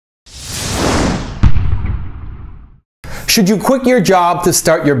Should you quit your job to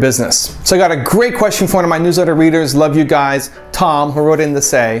start your business? So I got a great question from one of my newsletter readers, love you guys, Tom, who wrote in to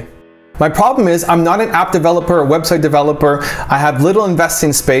say, my problem is I'm not an app developer or website developer. I have little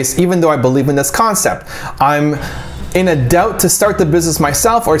investing space even though I believe in this concept. I'm in a doubt to start the business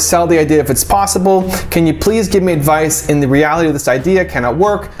myself or sell the idea if it's possible. Can you please give me advice in the reality of this idea? Can it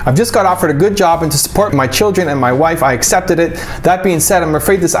work? I've just got offered a good job and to support my children and my wife, I accepted it. That being said, I'm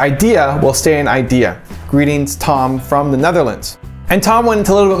afraid this idea will stay an idea. Greetings, Tom from the Netherlands. And Tom went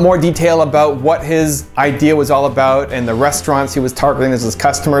into a little bit more detail about what his idea was all about and the restaurants he was targeting as his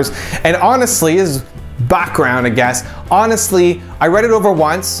customers. And honestly, his background, I guess, honestly, I read it over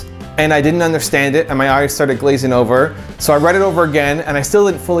once and I didn't understand it and my eyes started glazing over. So I read it over again and I still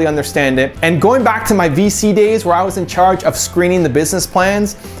didn't fully understand it. And going back to my VC days where I was in charge of screening the business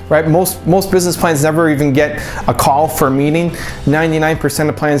plans, right? Most business plans never even get a call for a meeting. 99%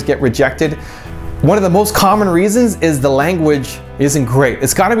 of plans get rejected. One of the most common reasons is the language isn't great.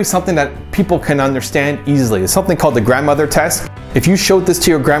 It's gotta be something that people can understand easily. It's something called the grandmother test. If you showed this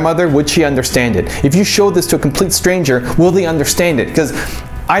to your grandmother, would she understand it? If you showed this to a complete stranger, will they understand it? Because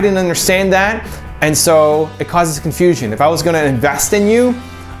I didn't understand that, and so it causes confusion. If I was gonna invest in you,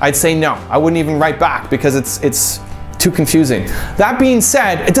 I'd say no. I wouldn't even write back because it's too confusing. That being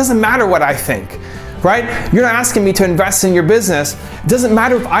said, it doesn't matter what I think. Right? You're not asking me to invest in your business. It doesn't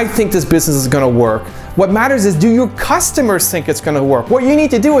matter if I think this business is gonna work. What matters is, do your customers think it's gonna work? What you need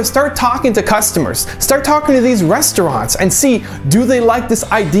to do is start talking to customers. Start talking to these restaurants and see, do they like this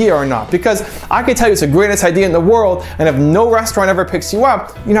idea or not? Because I can tell you it's the greatest idea in the world, and if no restaurant ever picks you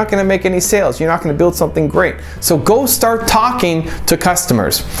up, you're not gonna make any sales. You're not gonna build something great. So go start talking to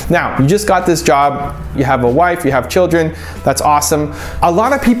customers. Now, you just got this job, you have a wife, you have children, that's awesome. A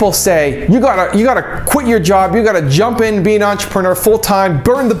lot of people say, you gotta quit your job, you gotta jump in, be an entrepreneur full time,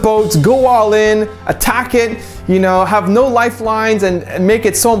 burn the boats, go all in, attack it, you know, have no lifelines and make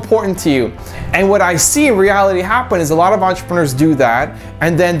it so important to you. And what I see in reality happen is a lot of entrepreneurs do that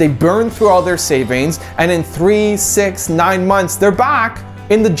and then they burn through all their savings and in 3, 6, 9 months, they're back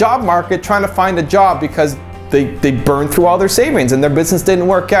in the job market trying to find a job because they burned through all their savings and their business didn't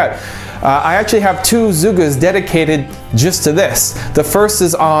work out. I actually have 2 Zugas dedicated just to this. The first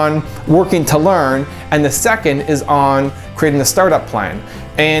is on working to learn and the second is on creating a startup plan.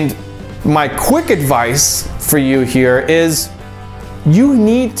 And my quick advice for you here is you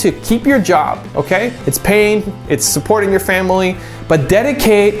need to keep your job, okay? It's paying, it's supporting your family, but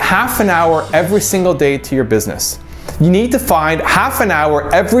dedicate half an hour every single day to your business. You need to find half an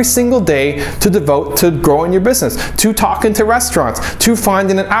hour every single day to devote to growing your business, to talking to restaurants, to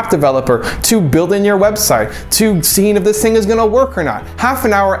finding an app developer, to building your website, to seeing if this thing is gonna work or not. Half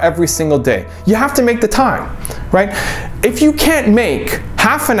an hour every single day. You have to make the time, right? If you can't make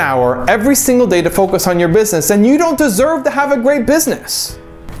half an hour every single day to focus on your business, then you don't deserve to have a great business.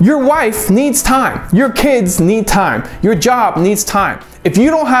 Your wife needs time. Your kids need time. Your job needs time. If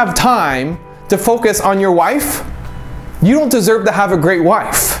you don't have time to focus on your wife, you don't deserve to have a great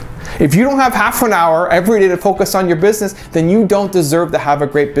wife. If you don't have half an hour every day to focus on your business, then you don't deserve to have a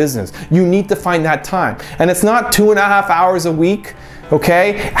great business. You need to find that time. And it's not 2.5 hours a week,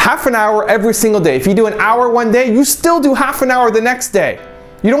 okay? Half an hour every single day. If you do an hour one day, you still do half an hour the next day.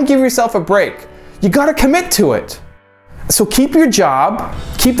 You don't give yourself a break. You gotta commit to it. So keep your job,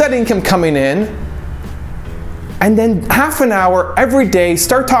 keep that income coming in, and then half an hour every day,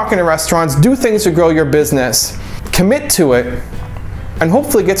 start talking to restaurants, do things to grow your business. Commit to it, and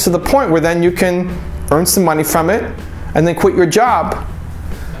hopefully get to the point where then you can earn some money from it and then quit your job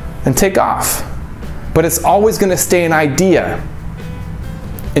and take off. But it's always going to stay an idea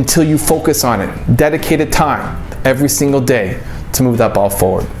until you focus on it. Dedicated time every single day to move that ball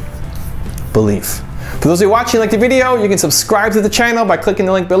forward. Believe. For those of you watching, like the video, you can subscribe to the channel by clicking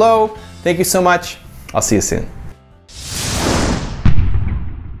the link below. Thank you so much. I'll see you soon.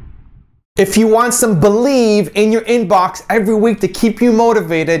 If you want some believe in your inbox every week to keep you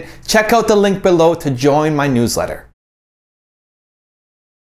motivated, check out the link below to join my newsletter.